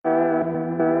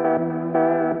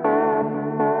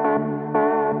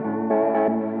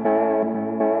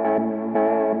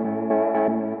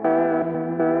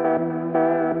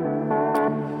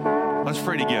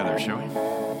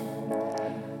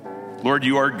Lord,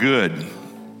 you are good,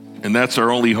 and that's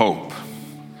our only hope.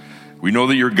 We know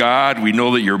that you're God. We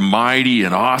know that you're mighty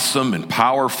and awesome and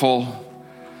powerful.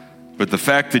 But the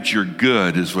fact that you're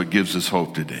good is what gives us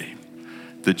hope today.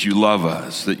 That you love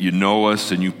us, that you know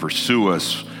us, and you pursue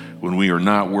us when we are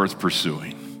not worth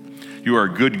pursuing. You are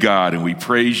a good God, and we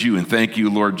praise you and thank you,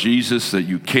 Lord Jesus, that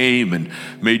you came and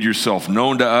made yourself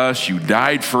known to us. You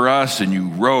died for us, and you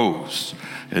rose.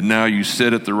 And now you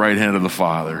sit at the right hand of the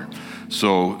Father.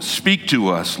 So speak to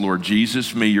us, Lord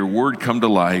Jesus. May your word come to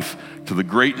life. To the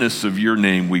greatness of your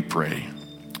name we pray.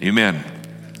 Amen.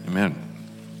 Amen.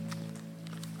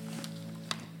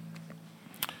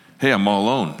 Hey, I'm all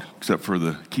alone, except for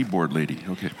the keyboard lady.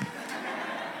 Okay.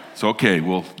 It's okay.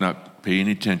 We'll not pay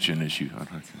any attention as you.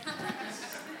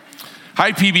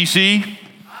 Hi, PBC.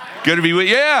 Good to be with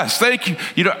you. Yes, thank you.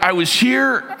 You know, I was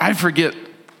here, I forget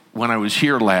when I was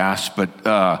here last, but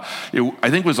I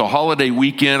think it was a holiday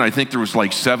weekend. I think there was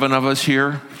like 7 of us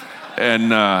here, and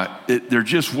there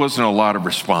just wasn't a lot of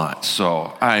response.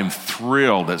 So I'm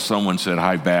thrilled that someone said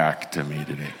hi back to me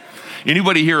today.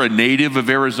 Anybody here a native of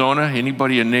Arizona?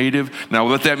 Anybody a native? Now,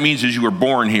 what that means is you were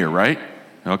born here, right?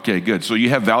 Okay, good. So you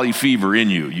have valley fever in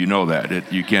you. You know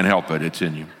that. You can't help it. It's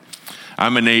in you.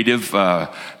 I'm a native.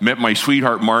 Met my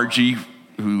sweetheart, Margie,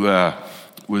 who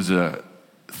was a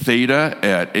Theta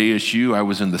at ASU. I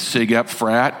was in the SIG-Ep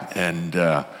frat and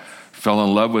fell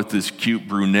in love with this cute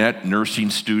brunette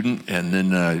nursing student. And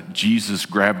then Jesus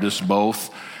grabbed us both.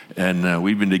 And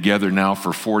we've been together now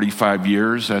for 45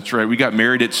 years. That's right. We got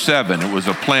married at 7. It was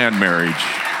a planned marriage.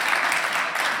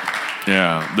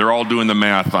 Yeah, they're all doing the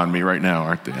math on me right now,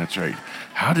 aren't they? That's right.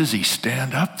 How does he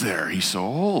stand up there? He's so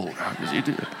old. How does he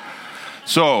do it?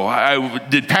 So I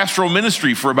did pastoral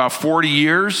ministry for about 40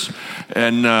 years,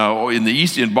 and in the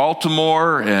East, in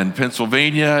Baltimore and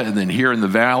Pennsylvania, and then here in the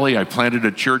Valley. I planted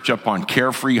a church up on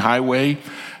Carefree Highway,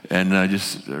 and I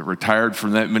just retired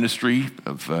from that ministry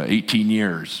of 18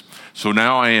 years. So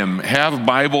now I have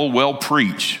Bible, well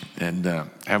preach, and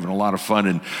having a lot of fun.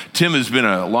 And Tim has been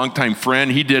a longtime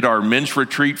friend. He did our men's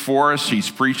retreat for us. He's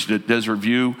preached at Desert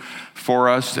View for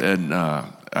us, and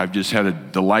I've just had a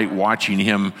delight watching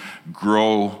him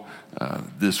grow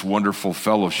this wonderful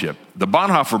fellowship. The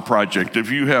Bonhoeffer Project,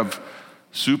 if you have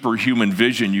superhuman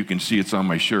vision, you can see it's on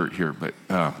my shirt here. But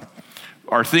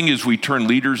our thing is we turn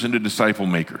leaders into disciple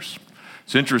makers.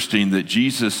 It's interesting that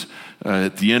Jesus,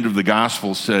 at the end of the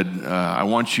gospel, said, I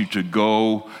want you to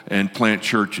go and plant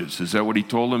churches. Is that what he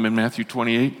told them in Matthew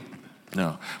 28?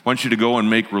 No. I want you to go and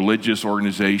make religious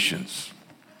organizations.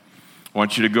 I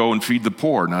want you to go and feed the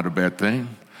poor, not a bad thing.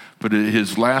 But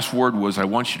his last word was, I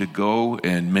want you to go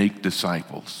and make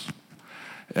disciples.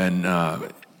 And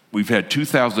we've had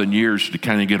 2,000 years to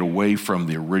kind of get away from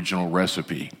the original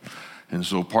recipe. And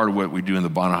so part of what we do in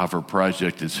the Bonhoeffer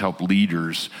Project is help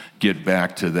leaders get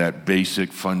back to that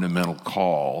basic fundamental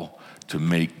call to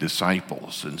make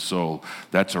disciples. And so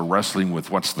that's a wrestling with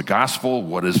what's the gospel,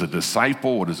 what is a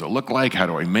disciple, what does it look like, how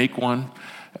do I make one?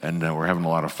 And we're having a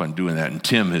lot of fun doing that. And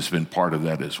Tim has been part of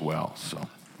that as well. So,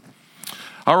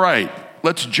 all right,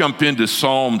 let's jump into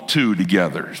Psalm 2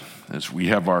 together as we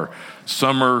have our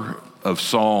Summer of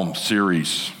Psalm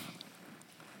series.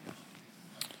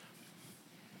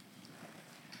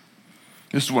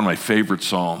 This is one of my favorite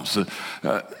psalms.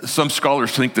 Some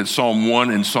scholars think that Psalm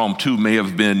 1 and Psalm 2 may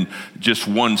have been just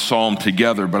one psalm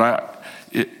together, but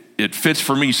it fits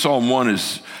for me. Psalm 1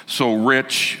 is so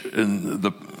rich in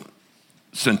the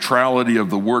centrality of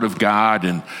the Word of God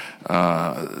and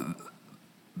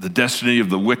the destiny of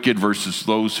the wicked versus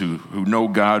those who know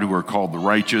God, who are called the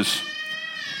righteous.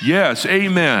 Yes,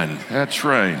 amen. That's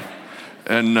right.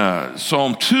 And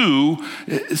Psalm 2,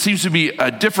 it seems to be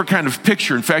a different kind of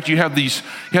picture. In fact, you have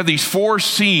these 4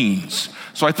 scenes.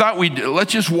 So I thought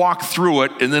let's just walk through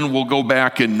it, and then we'll go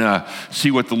back and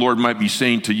see what the Lord might be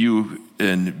saying to you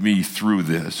and me through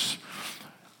this.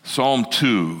 Psalm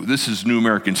 2, this is New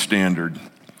American Standard.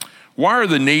 Why are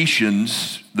the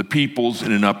nations, the peoples,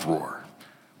 in an uproar?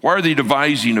 Why are they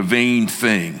devising a vain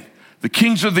thing? The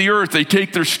kings of the earth, they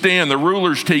take their stand. The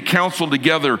rulers take counsel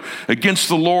together against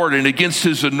the Lord and against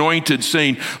his anointed,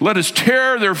 saying, let us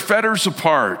tear their fetters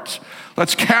apart.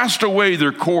 Let's cast away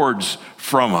their cords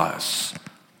from us.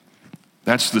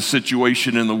 That's the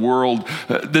situation in the world.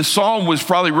 This psalm was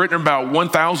probably written about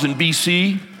 1000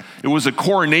 BC. It was a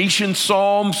coronation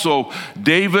psalm, so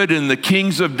David and the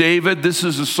kings of David, this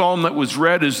is a psalm that was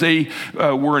read as they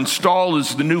were installed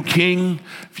as the new king.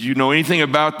 If you know anything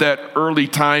about that early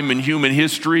time in human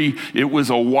history, it was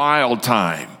a wild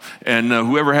time. And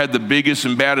whoever had the biggest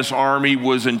and baddest army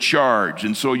was in charge.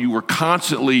 And so you were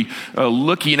constantly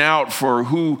looking out for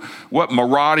what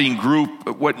marauding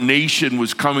group, what nation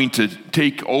was coming to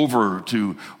take over,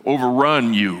 to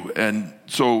overrun you. And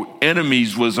so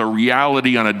enemies was a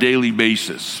reality on a daily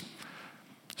basis.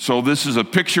 So this is a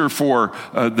picture for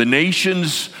the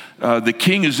nations. The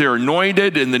king is there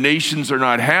anointed, and the nations are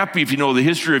not happy. If you know the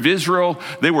history of Israel,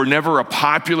 they were never a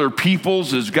popular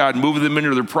peoples. As God moved them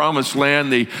into their promised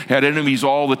land, they had enemies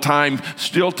all the time.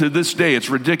 Still to this day,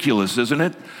 it's ridiculous, isn't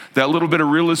it? That little bit of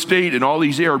real estate and all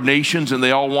these Arab nations, and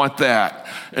they all want that.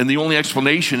 And the only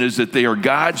explanation is that they are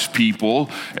God's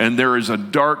people, and there is a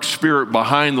dark spirit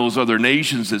behind those other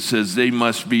nations that says they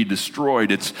must be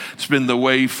destroyed. It's been the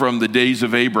way from the days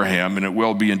of Abraham, and it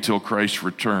will be until Christ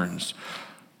returns.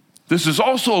 This is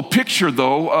also a picture,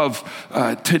 though, of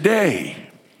today.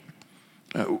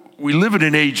 We live in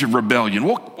an age of rebellion.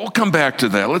 We'll come back to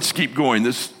that. Let's keep going.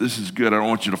 This is good. I don't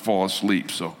want you to fall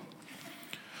asleep. So,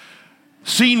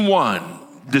 scene 1,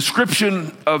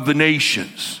 description of the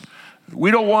nations.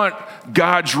 We don't want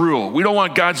God's rule. We don't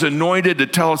want God's anointed to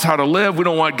tell us how to live. We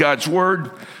don't want God's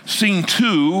word. Scene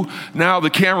 2, now the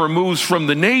camera moves from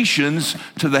the nations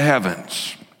to the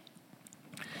heavens.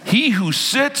 He who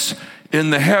sits in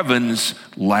the heavens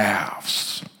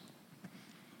laughs.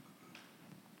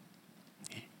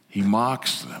 He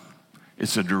mocks them.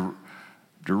 It's a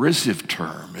derisive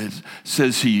term. It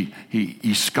says he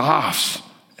scoffs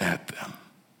at them.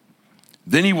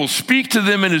 Then he will speak to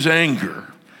them in his anger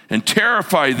and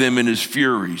terrify them in his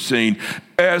fury, saying,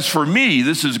 as for me,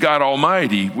 this is God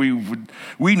Almighty.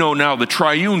 We know now the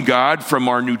triune God from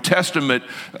our New Testament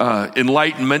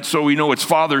enlightenment, so we know it's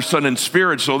Father, Son, and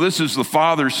Spirit. So this is the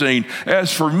Father saying,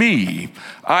 as for me,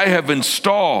 I have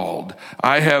installed,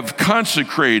 I have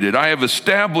consecrated, I have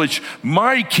established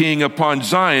my king upon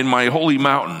Zion, my holy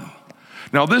mountain.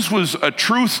 Now, this was a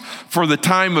truth for the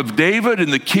time of David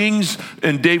and the kings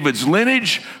and David's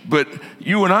lineage, but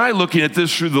you and I, looking at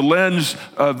this through the lens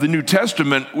of the New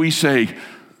Testament, we say,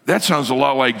 that sounds a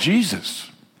lot like Jesus.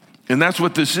 And that's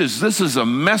what this is. This is a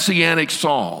messianic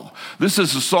psalm. This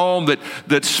is a psalm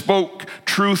that spoke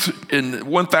truth in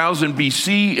 1000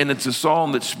 BC, and it's a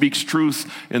psalm that speaks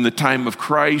truth in the time of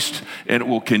Christ, and it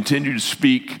will continue to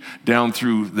speak down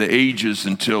through the ages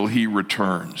until he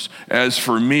returns. As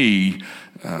for me,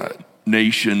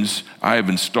 nations, I have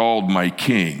installed my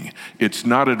king. It's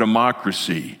not a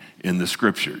democracy in the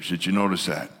scriptures. Did you notice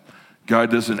that?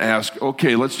 God doesn't ask,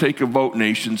 okay, let's take a vote,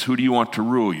 nations. Who do you want to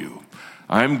rule you?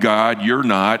 I'm God, you're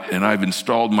not, and I've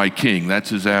installed my king. That's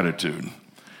his attitude.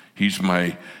 He's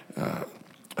my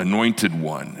anointed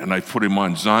one, and I've put him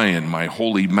on Zion, my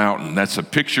holy mountain. That's a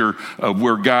picture of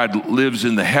where God lives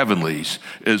in the heavenlies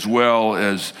as well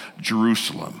as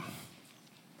Jerusalem.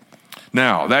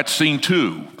 Now, that's scene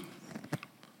 2. A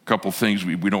couple things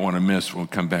we don't want to miss when we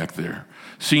come back there.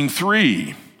 Scene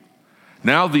 3,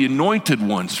 now the anointed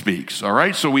one speaks, all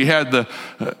right? So we had the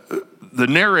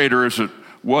narrator, as it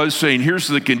was, saying, here's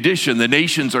the condition. The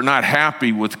nations are not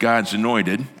happy with God's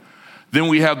anointed. Then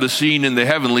we have the scene in the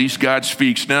heavenlies. God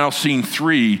speaks. Now, scene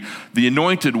 3, the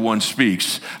anointed one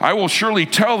speaks. I will surely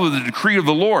tell of the decree of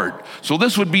the Lord. So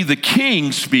this would be the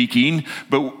king speaking,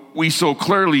 but we so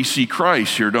clearly see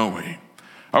Christ here, don't we?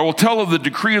 I will tell of the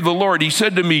decree of the Lord. He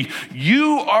said to me,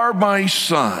 you are my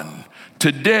son.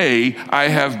 Today I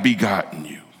have begotten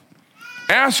you.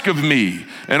 Ask of me,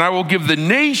 and I will give the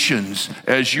nations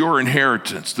as your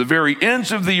inheritance, the very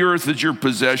ends of the earth as your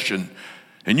possession.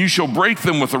 And you shall break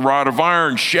them with a rod of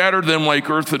iron, shatter them like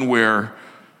earthenware.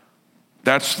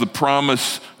 That's the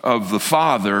promise of the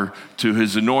Father to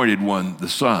his anointed one, the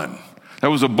Son. That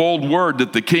was a bold word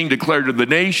that the king declared to the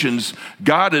nations.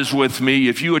 God is with me.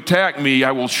 If you attack me,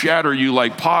 I will shatter you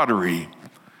like pottery.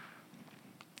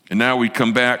 And now we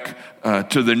come back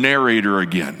to the narrator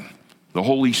again. The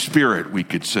Holy Spirit, we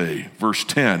could say. Verse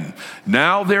 10,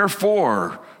 now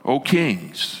therefore, O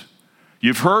kings,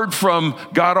 you've heard from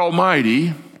God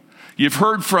Almighty. You've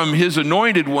heard from his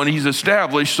anointed one he's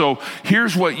established. So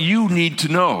here's what you need to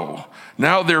know.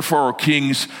 Now therefore, O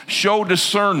kings, show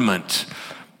discernment.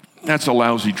 That's a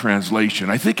lousy translation.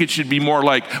 I think it should be more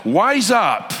like, wise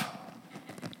up.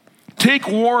 Take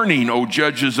warning, O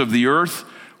judges of the earth.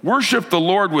 Worship the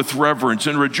Lord with reverence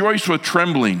and rejoice with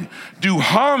trembling. Do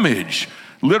homage.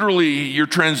 Literally, your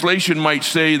translation might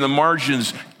say in the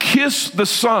margins, kiss the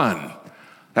Son.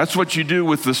 That's what you do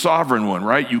with the sovereign one,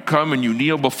 right? You come and you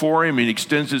kneel before him and he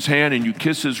extends his hand and you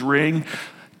kiss his ring.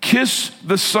 Kiss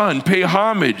the Son. Pay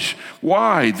homage.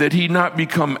 Why? That he not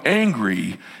become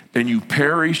angry and you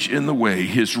perish in the way.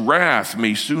 His wrath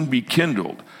may soon be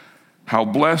kindled. How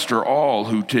blessed are all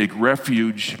who take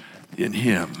refuge in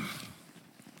him.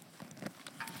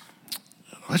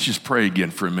 Let's just pray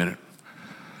again for a minute.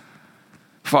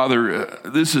 Father,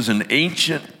 this is an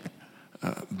ancient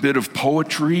bit of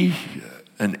poetry,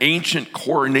 an ancient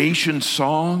coronation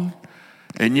song,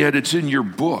 and yet it's in your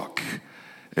book.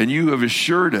 And you have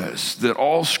assured us that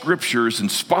all Scripture is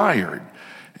inspired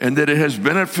and that it has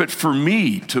benefit for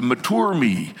me, to mature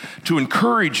me, to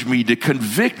encourage me, to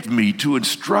convict me, to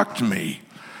instruct me.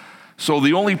 So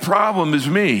the only problem is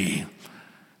me.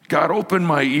 God, open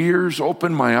my ears,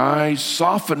 open my eyes,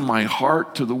 soften my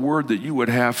heart to the word that you would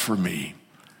have for me.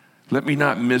 Let me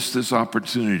not miss this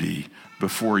opportunity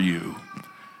before you.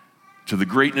 To the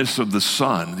greatness of the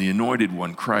Son, the Anointed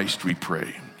One, Christ, we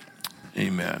pray.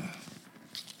 Amen.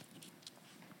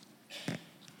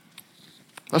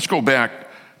 Let's go back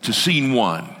to scene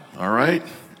one, all right?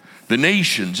 The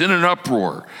nations in an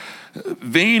uproar,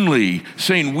 vainly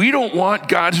saying, we don't want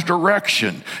God's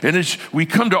direction. And as we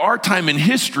come to our time in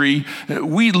history,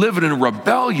 we live in a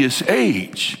rebellious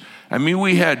age. I mean,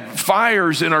 we had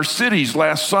fires in our cities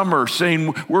last summer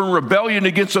saying we're in rebellion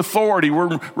against authority.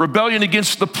 We're in rebellion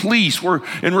against the police. We're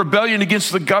in rebellion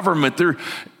against the government.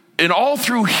 And all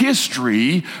through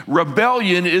history,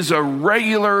 rebellion is a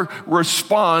regular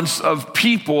response of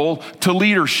people to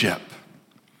leadership.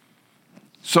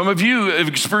 Some of you have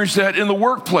experienced that in the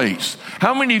workplace.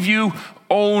 How many of you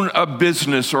own a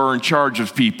business or are in charge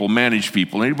of people, manage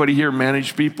people? Anybody here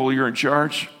manage people? You're in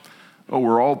charge? Oh,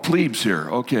 we're all plebes here.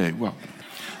 Okay, well,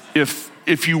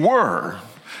 if you were,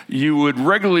 you would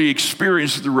regularly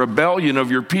experience the rebellion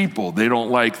of your people. They don't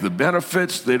like the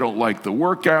benefits. They don't like the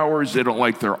work hours. They don't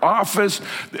like their office.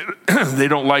 They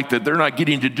don't like that they're not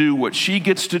getting to do what she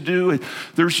gets to do.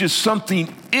 There's just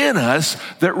something in us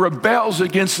that rebels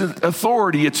against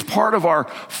authority. It's part of our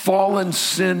fallen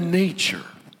sin nature.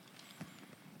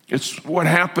 It's what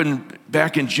happened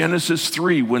back in Genesis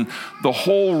 3 when the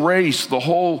whole race, the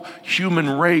whole human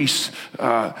race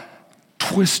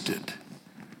twisted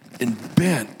and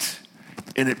bent.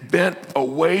 And it bent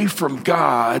away from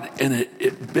God and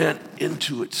it bent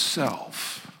into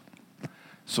itself.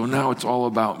 So now it's all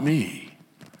about me.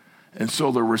 And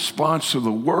so the response to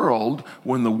the world,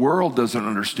 when the world doesn't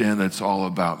understand that it's all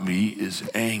about me, is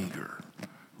anger,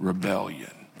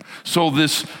 rebellion. So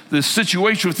this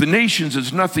situation with the nations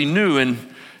is nothing new,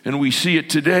 and we see it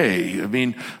today. I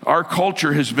mean, our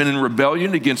culture has been in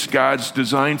rebellion against God's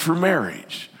design for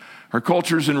marriage. Our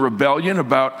culture is in rebellion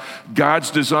about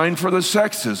God's design for the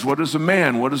sexes. What is a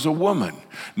man? What is a woman?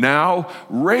 Now,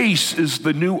 race is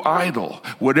the new idol.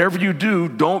 Whatever you do,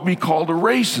 don't be called a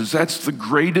racist. That's the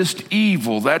greatest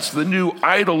evil. That's the new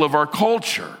idol of our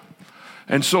culture.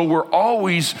 And so we're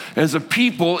always, as a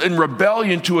people, in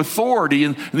rebellion to authority.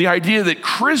 And the idea that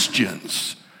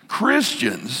Christians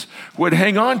would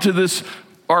hang on to this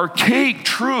archaic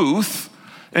truth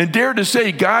and dare to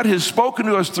say, God has spoken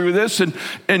to us through this,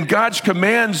 and God's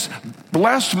commands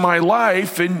bless my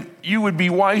life, and you would be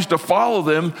wise to follow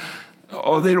them.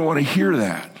 Oh, they don't want to hear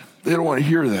that. They don't want to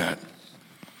hear that.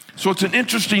 So it's an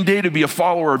interesting day to be a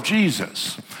follower of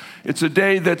Jesus. It's a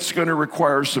day that's going to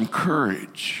require some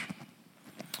courage.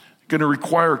 Going to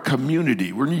require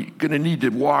community. We're going to need to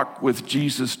walk with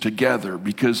Jesus together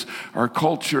because our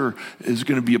culture is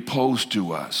going to be opposed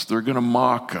to us. They're going to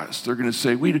mock us. They're going to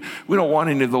say, we don't want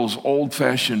any of those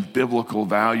old-fashioned biblical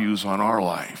values on our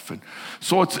life. And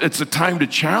so it's a time to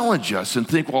challenge us and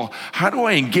think, well, how do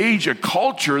I engage a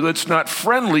culture that's not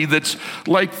friendly, that's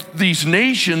like these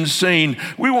nations saying,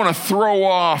 we want to throw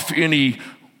off any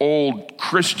old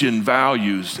Christian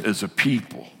values as a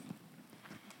people?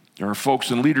 There are folks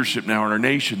in leadership now in our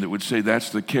nation that would say that's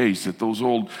the case, that those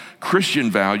old Christian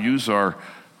values are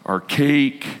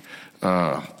archaic,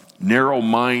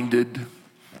 narrow-minded,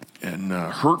 and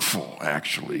hurtful,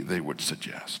 actually, they would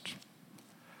suggest.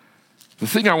 The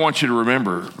thing I want you to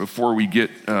remember before we get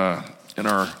in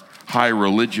our high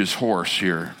religious horse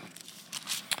here,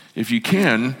 if you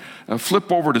can,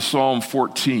 flip over to Psalm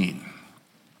 14.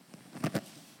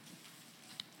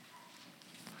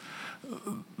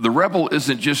 The rebel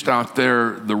isn't just out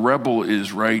there, the rebel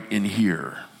is right in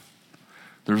here.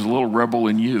 There's a little rebel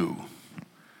in you.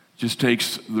 Just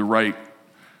takes the right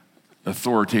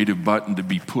authoritative button to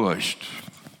be pushed.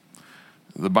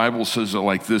 The Bible says it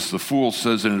like this: the fool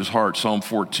says in his heart, Psalm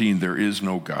 14, there is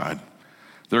no God.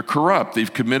 They're corrupt,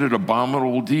 they've committed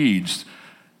abominable deeds.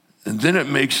 And then it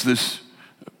makes this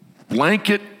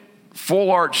blanket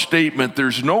full arch statement,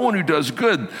 there's no one who does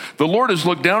good. The Lord has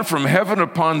looked down from heaven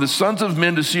upon the sons of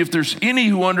men to see if there's any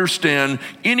who understand,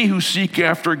 any who seek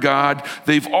after God.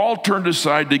 They've all turned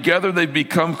aside. Together they've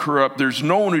become corrupt. There's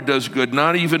no one who does good,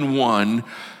 not even one.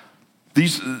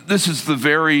 This is the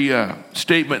very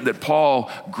statement that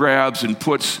Paul grabs and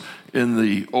puts in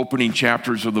the opening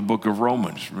chapters of the book of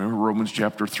Romans. Remember Romans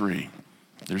chapter 3.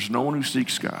 There's no one who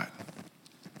seeks God.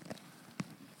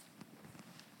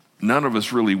 None of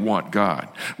us really want God.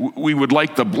 We would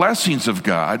like the blessings of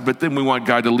God, but then we want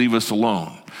God to leave us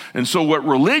alone. And so what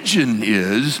religion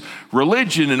is,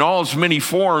 religion in all its many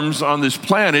forms on this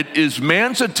planet, is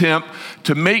man's attempt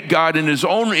to make God in his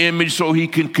own image so he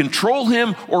can control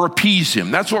him or appease him.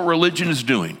 That's what religion is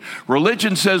doing.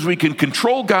 Religion says we can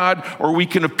control God or we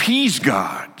can appease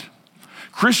God.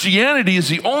 Christianity is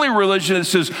the only religion that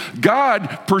says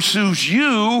God pursues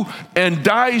you and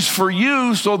dies for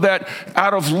you so that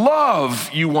out of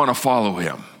love you want to follow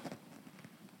him.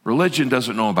 Religion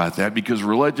doesn't know about that because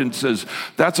religion says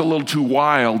that's a little too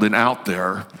wild and out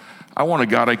there. I want a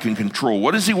God I can control.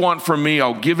 What does he want from me?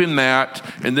 I'll give him that,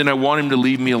 and then I want him to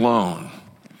leave me alone.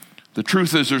 The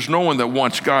truth is there's no one that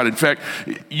wants God. In fact,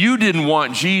 you didn't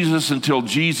want Jesus until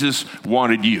Jesus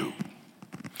wanted you.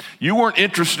 You weren't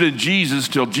interested in Jesus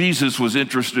till Jesus was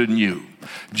interested in you.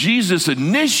 Jesus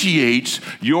initiates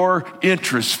your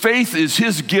interest. Faith is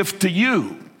his gift to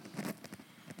you.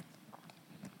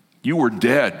 You were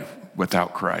dead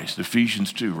without Christ.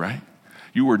 Ephesians 2, right?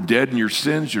 You were dead in your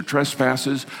sins, your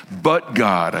trespasses, but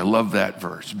God, I love that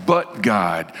verse, but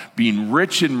God, being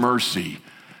rich in mercy,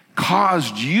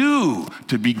 caused you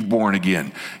to be born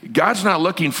again. God's not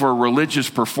looking for religious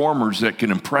performers that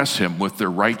can impress him with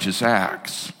their righteous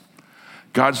acts.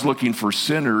 God's looking for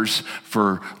sinners,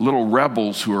 for little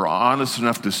rebels who are honest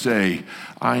enough to say,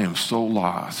 I am so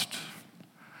lost.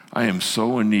 I am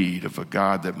so in need of a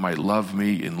God that might love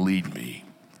me and lead me.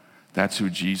 That's who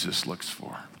Jesus looks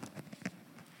for.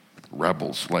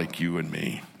 Rebels like you and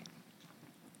me.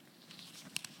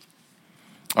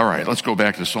 All right, let's go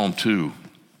back to Psalm 2.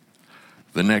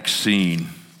 The next scene.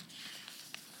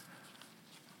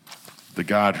 The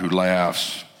God who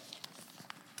laughs.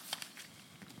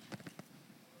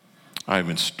 I've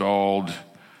installed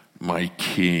my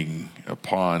king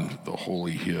upon the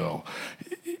holy hill.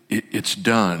 It's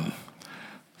done.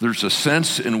 There's a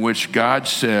sense in which God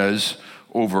says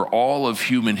over all of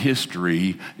human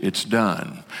history, it's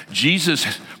done.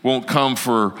 Jesus won't come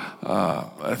for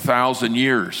 1,000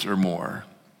 years or more.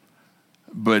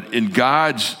 But in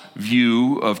God's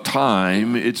view of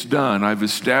time, it's done. I've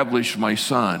established my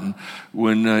son.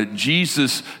 When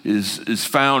Jesus is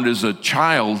found as a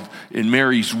child in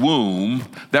Mary's womb,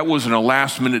 that wasn't a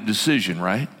last-minute decision,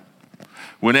 right?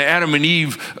 When Adam and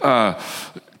Eve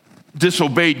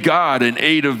disobeyed God and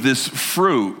ate of this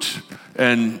fruit,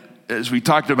 and as we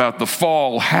talked about, the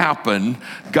fall happened,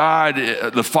 God,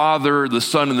 the Father, the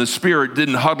Son, and the Spirit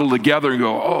didn't huddle together and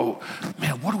go, oh,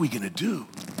 man, what are we going to do?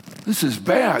 This is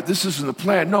bad. This isn't the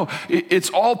plan. No, it's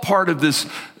all part of this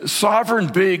sovereign,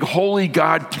 big, holy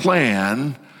God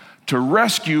plan to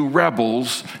rescue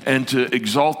rebels and to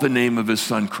exalt the name of his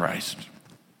son, Christ.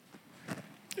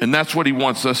 And that's what he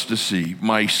wants us to see.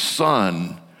 My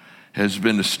son has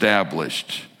been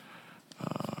established.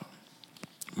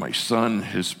 My son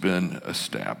has been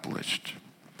established.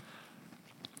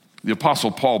 The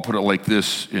Apostle Paul put it like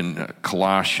this in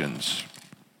Colossians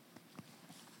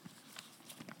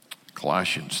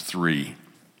 3.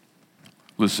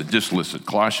 Just listen,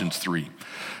 Colossians 3.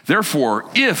 Therefore,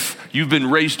 if you've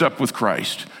been raised up with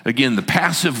Christ, again, the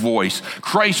passive voice,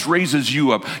 Christ raises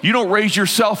you up. You don't raise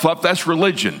yourself up, that's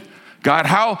religion. God,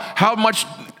 how much,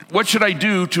 what should I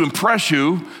do to impress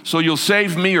you so you'll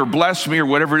save me or bless me or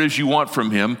whatever it is you want from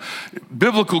him?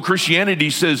 Biblical Christianity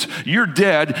says you're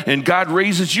dead and God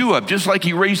raises you up. Just like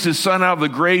he raised his son out of the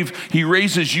grave, he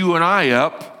raises you and I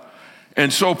up.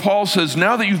 And so Paul says,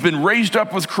 now that you've been raised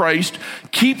up with Christ,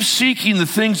 keep seeking the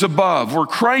things above, where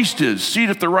Christ is,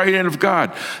 seated at the right hand of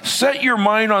God. Set your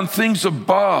mind on things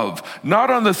above, not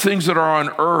on the things that are on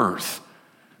earth.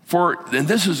 And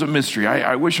this is a mystery.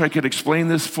 I wish I could explain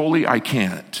this fully. I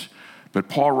can't. But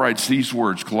Paul writes these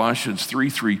words, Colossians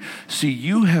 3:3. See,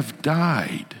 you have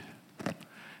died,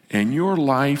 and your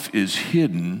life is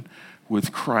hidden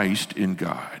with Christ in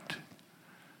God.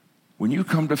 When you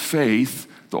come to faith,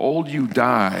 the old you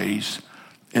dies,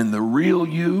 and the real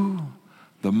you,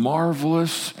 the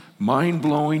marvelous,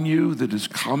 mind-blowing you that is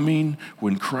coming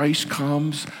when Christ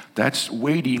comes, that's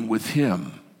waiting with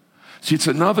him. See, it's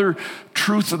another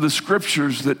truth of the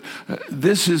scriptures that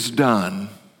this is done.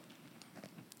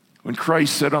 When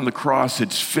Christ said on the cross,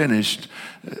 it's finished,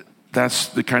 that's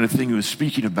the kind of thing he was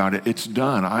speaking about. It's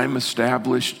done. I'm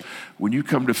established. When you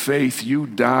come to faith, you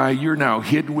die. You're now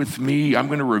hid with me. I'm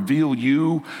going to reveal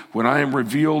you when I am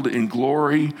revealed in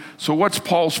glory. So what's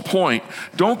Paul's point?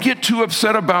 Don't get too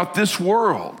upset about this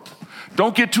world.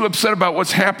 Don't get too upset about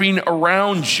what's happening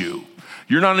around you.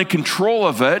 You're not in control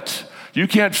of it. You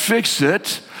can't fix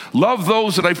it. Love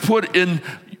those that I put in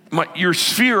your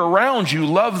sphere around you.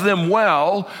 Love them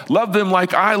well. Love them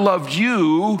like I loved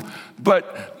you.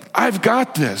 But I've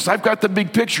got this. I've got the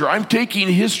big picture. I'm taking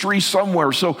history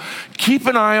somewhere. So keep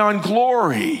an eye on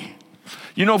glory.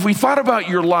 You know, if we thought about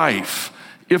your life,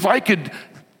 if I could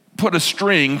put a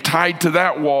string tied to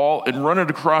that wall and run it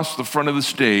across the front of the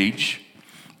stage,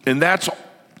 and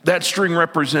that string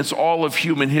represents all of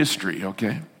human history,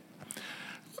 okay?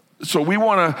 So we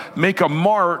want to make a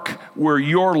mark where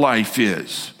your life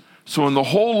is. So in the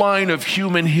whole line of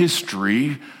human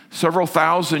history, several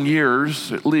thousand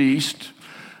years at least,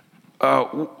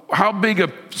 how big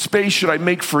a space should I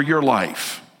make for your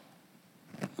life?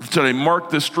 Should I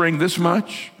mark the string this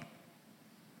much?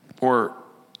 Or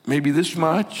maybe this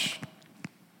much?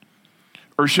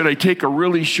 Or should I take a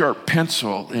really sharp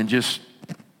pencil and just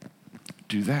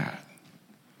do that?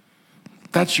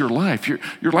 That's your life.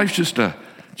 Your life's just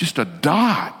a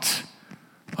dot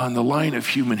on the line of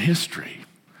human history.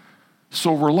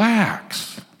 So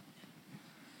relax.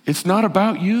 It's not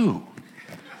about you.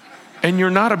 And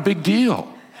you're not a big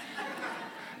deal.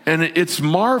 And it's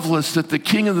marvelous that the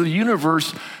King of the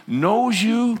universe knows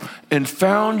you and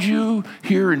found you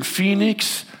here in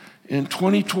Phoenix in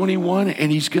 2021,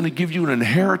 and he's going to give you an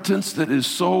inheritance that is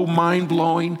so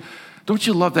mind-blowing. Don't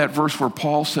you love that verse where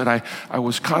Paul said, I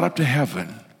was caught up to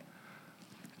heaven,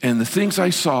 and the things I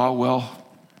saw, well,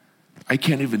 I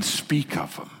can't even speak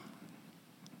of them.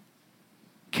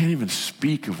 Can't even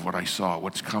speak of what I saw,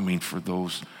 what's coming for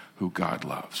those who God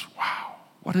loves. Wow,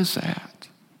 what is that?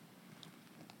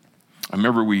 I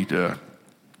remember we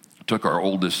took our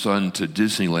oldest son to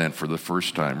Disneyland for the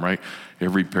first time, right?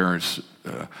 Every parent's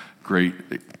great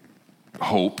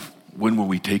hope, when will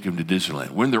we take him to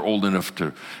Disneyland? When they're old enough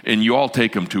to, and you all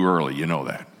take them too early, you know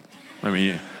that. I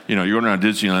mean, you know, you're going around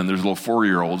Disneyland, there's little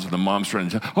 4-year-olds, and the mom's trying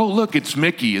to tell, oh, look, it's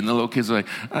Mickey. And the little kid's like,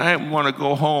 I want to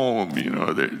go home. You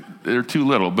know, they're too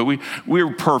little. But we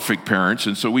were perfect parents,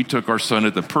 and so we took our son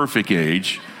at the perfect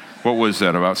age. What was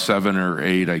that, about 7 or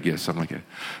 8, I guess, something like that.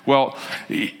 Well,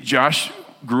 Josh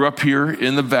grew up here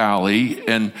in the valley,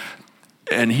 and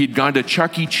he'd gone to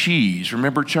Chuck E. Cheese.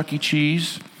 Remember Chuck E.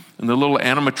 Cheese? And the little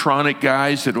animatronic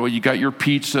guys that, you got your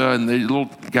pizza, and the little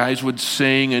guys would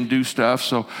sing and do stuff.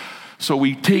 So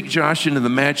we take Josh into the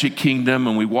Magic Kingdom,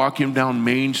 and we walk him down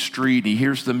Main Street. He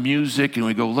hears the music, and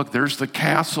we go, look, there's the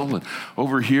castle, and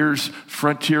over here's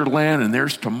Frontierland, and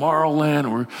there's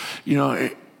Tomorrowland.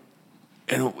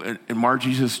 And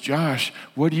Margie says, Josh,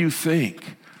 what do you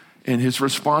think? And his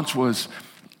response was,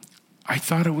 I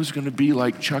thought it was going to be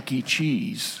like Chuck E.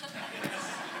 Cheese.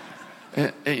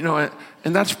 And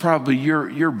that's probably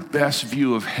your best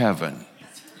view of heaven,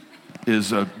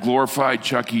 is a glorified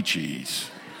Chuck E. Cheese.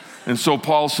 And so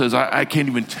Paul says, I can't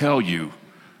even tell you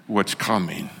what's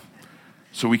coming.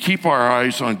 So we keep our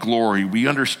eyes on glory. We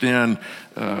understand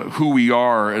who we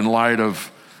are in light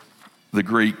of the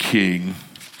great King.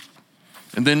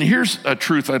 And then here's a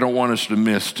truth I don't want us to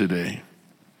miss today.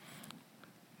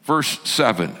 Verse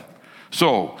 7.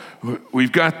 So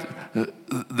we've got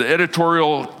the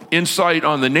editorial insight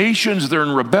on the nations. They're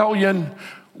in rebellion.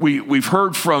 We've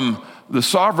heard from the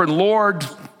sovereign Lord.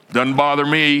 Doesn't bother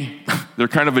me. They're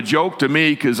kind of a joke to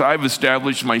me because I've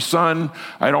established my son.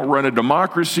 I don't run a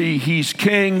democracy. He's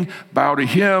king. Bow to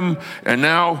him. And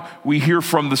now we hear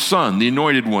from the Son, the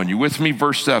anointed one. You with me?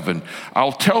 Verse 7.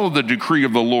 I'll tell the decree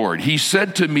of the Lord. He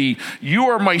said to me, you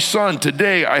are my son.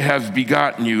 Today I have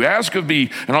begotten you. Ask of me,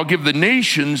 and I'll give the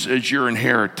nations as your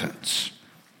inheritance.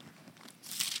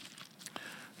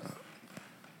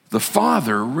 The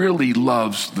Father really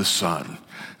loves the Son.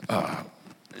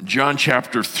 John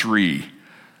chapter 3,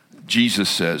 Jesus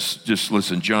says, just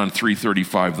listen, John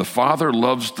 3:35, the Father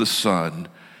loves the Son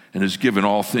and has given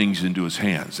all things into his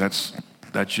hands. That's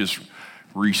just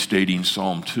restating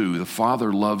Psalm 2. The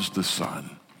Father loves the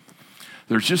Son.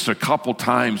 There's just a couple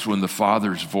times when the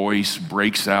Father's voice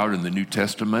breaks out in the New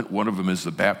Testament. One of them is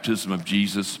the baptism of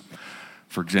Jesus.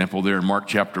 For example, there in Mark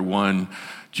chapter 1,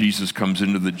 Jesus comes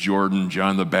into the Jordan.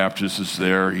 John the Baptist is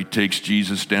there. He takes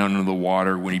Jesus down into the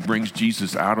water. When he brings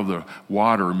Jesus out of the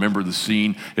water, remember the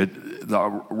scene?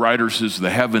 The writer says the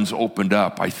heavens opened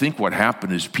up. I think what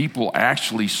happened is people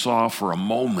actually saw for a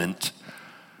moment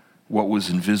what was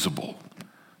invisible.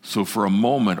 So for a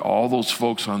moment, all those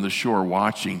folks on the shore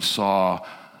watching saw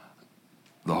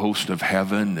the host of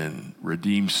heaven and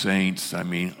redeemed saints. I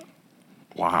mean,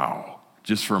 wow,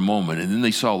 just for a moment. And then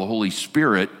they saw the Holy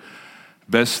Spirit.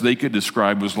 Best they could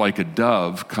describe was like a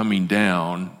dove coming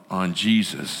down on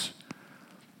Jesus.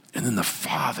 And then the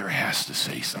Father has to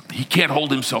say something. He can't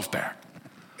hold himself back.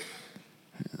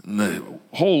 And the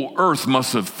whole earth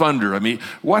must have thundered. I mean,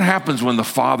 what happens when the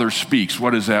Father speaks?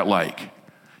 What is that like?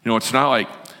 It's not like,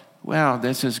 well,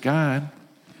 this is God.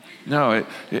 No,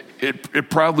 it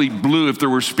probably blew. If there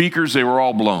were speakers, they were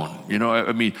all blown.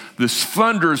 I mean, this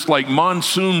thunderous, like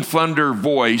monsoon thunder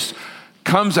voice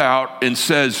comes out and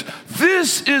says,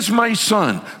 this is my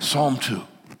son, Psalm 2.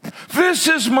 This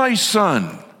is my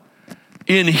son.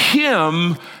 In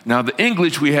him, now the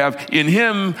English we have, in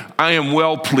him I am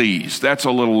well pleased. That's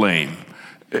a little lame.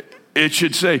 It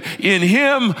should say, in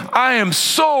him I am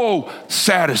so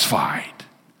satisfied.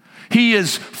 He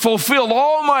has fulfilled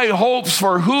all my hopes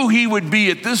for who he would be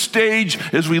at this stage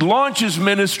as we launch his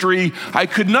ministry. I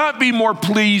could not be more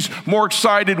pleased, more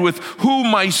excited with who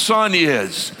my son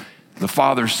is. The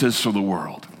Father says to the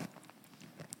world.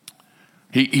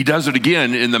 He does it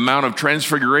again in the Mount of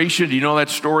Transfiguration. Do you know that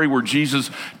story where Jesus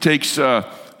takes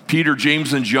Peter,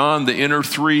 James, and John, the inner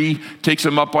three, takes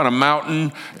them up on a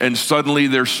mountain, and suddenly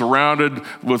they're surrounded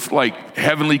with like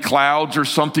heavenly clouds or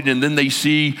something, and then they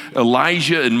see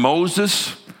Elijah and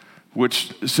Moses,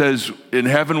 which says in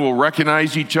heaven we'll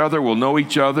recognize each other, we'll know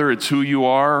each other, it's who you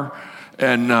are.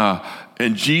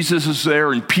 And Jesus is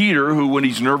there, and Peter, who when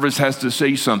he's nervous has to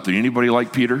say something. Anybody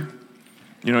like Peter?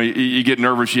 You get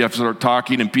nervous, you have to start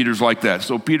talking, and Peter's like that.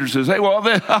 So Peter says, hey, well,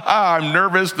 I'm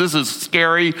nervous. This is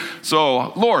scary.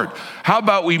 So, Lord, how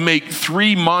about we make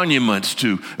 3 monuments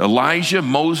to Elijah,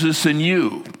 Moses, and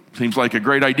you? Seems like a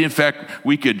great idea. In fact,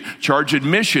 we could charge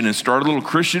admission and start a little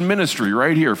Christian ministry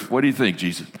right here. What do you think,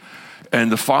 Jesus?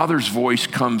 And the Father's voice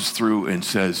comes through and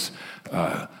says,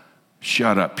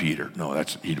 shut up, Peter. No,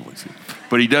 he don't say.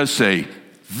 But he does say,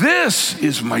 this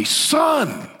is my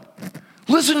son.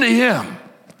 Listen to him.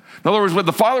 In other words, what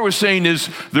the Father was saying is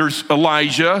there's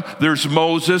Elijah, there's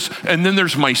Moses, and then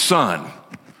there's my son.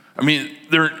 I mean,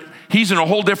 he's in a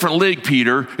whole different league,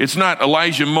 Peter. It's not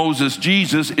Elijah, Moses,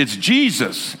 Jesus. It's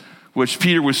Jesus, which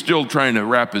Peter was still trying to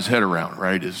wrap his head around,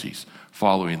 right, as he's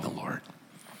following the Lord.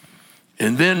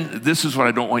 And then this is what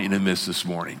I don't want you to miss this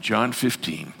morning. John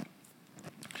 15.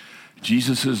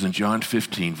 Jesus says in John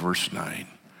 15, verse 9,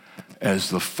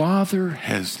 as the Father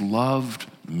has loved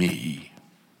me,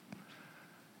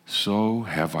 so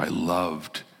have I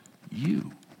loved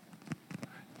you.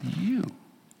 You.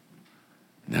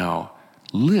 Now,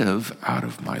 live out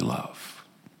of my love.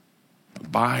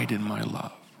 Abide in my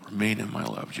love. Remain in my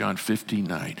love. John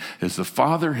 15:9. As the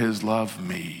Father has loved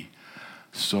me,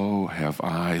 so have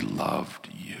I loved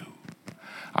you.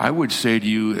 I would say to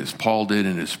you, as Paul did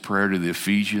in his prayer to the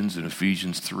Ephesians in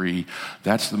Ephesians 3,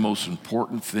 that's the most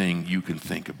important thing you can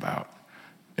think about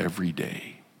every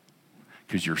day.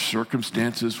 Because your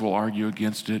circumstances will argue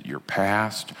against it, your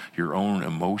past, your own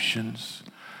emotions.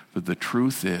 But the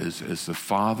truth is, as the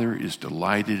Father is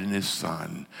delighted in his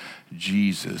Son,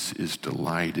 Jesus is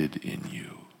delighted in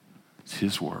you. It's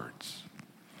his words.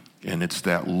 And it's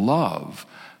that love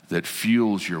that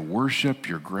fuels your worship,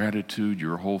 your gratitude,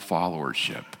 your whole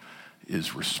followership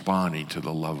is responding to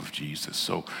the love of Jesus.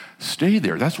 So stay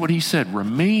there. That's what he said.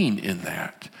 Remain in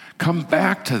that. Come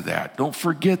back to that. Don't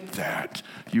forget that.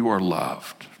 You are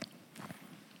loved.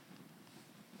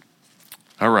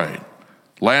 All right.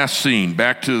 Last scene.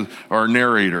 Back to our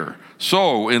narrator.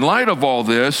 So, in light of all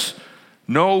this,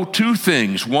 know 2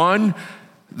 things. One,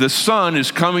 the Son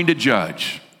is coming to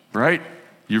judge, right?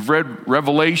 You've read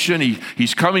Revelation.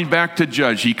 He's coming back to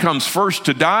judge. He comes first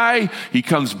to die. He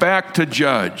comes back to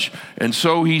judge. And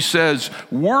so he says,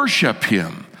 worship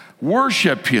him.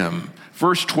 Worship him.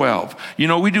 Verse 12.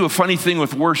 We do a funny thing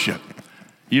with worship.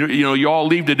 You all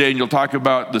leave today and you'll talk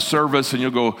about the service and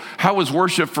you'll go, how was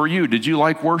worship for you? Did you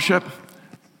like worship?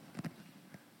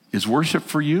 Is worship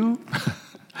for you?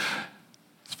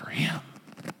 It's for him.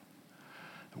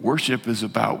 Worship is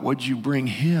about what'd you bring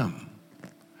him?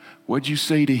 What'd you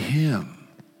say to him?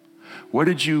 What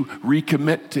did you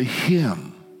recommit to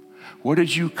him? What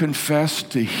did you confess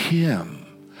to him?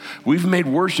 We've made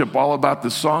worship all about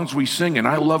the songs we sing, and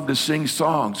I love to sing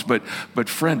songs, but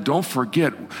friend, don't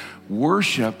forget,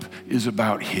 worship is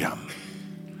about him.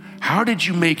 How did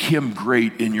you make him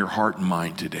great in your heart and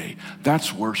mind today?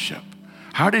 That's worship.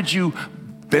 How did you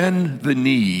bend the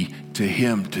knee to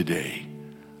him today?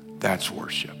 That's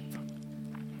worship.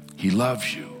 He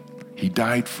loves you. He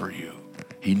died for you.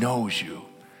 He knows you.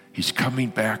 He's coming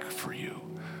back for you.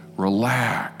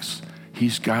 Relax.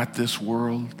 He's got this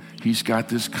world. He's got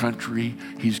this country.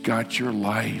 He's got your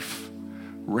life.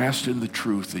 Rest in the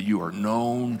truth that you are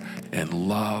known and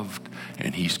loved,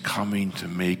 and he's coming to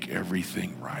make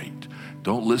everything right.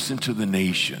 Don't listen to the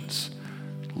nations.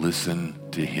 Listen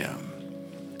to him.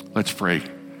 Let's pray.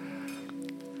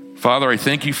 Father, I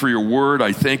thank you for your word.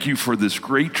 I thank you for this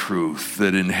great truth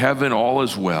that in heaven all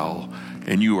is well,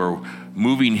 and you are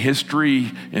moving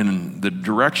history in the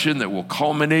direction that will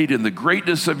culminate in the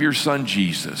greatness of your Son,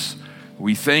 Jesus.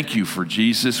 We thank you for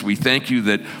Jesus. We thank you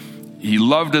that he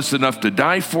loved us enough to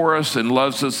die for us and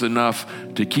loves us enough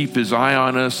to keep his eye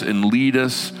on us and lead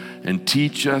us and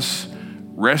teach us,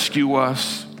 rescue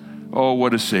us. Oh,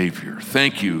 what a Savior.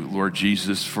 Thank you, Lord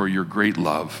Jesus, for your great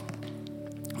love.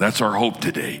 That's our hope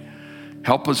today.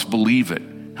 Help us believe it.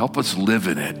 Help us live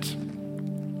in it.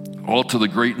 All to the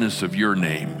greatness of your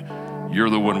name. You're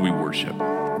the one we worship.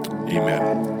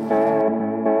 Amen.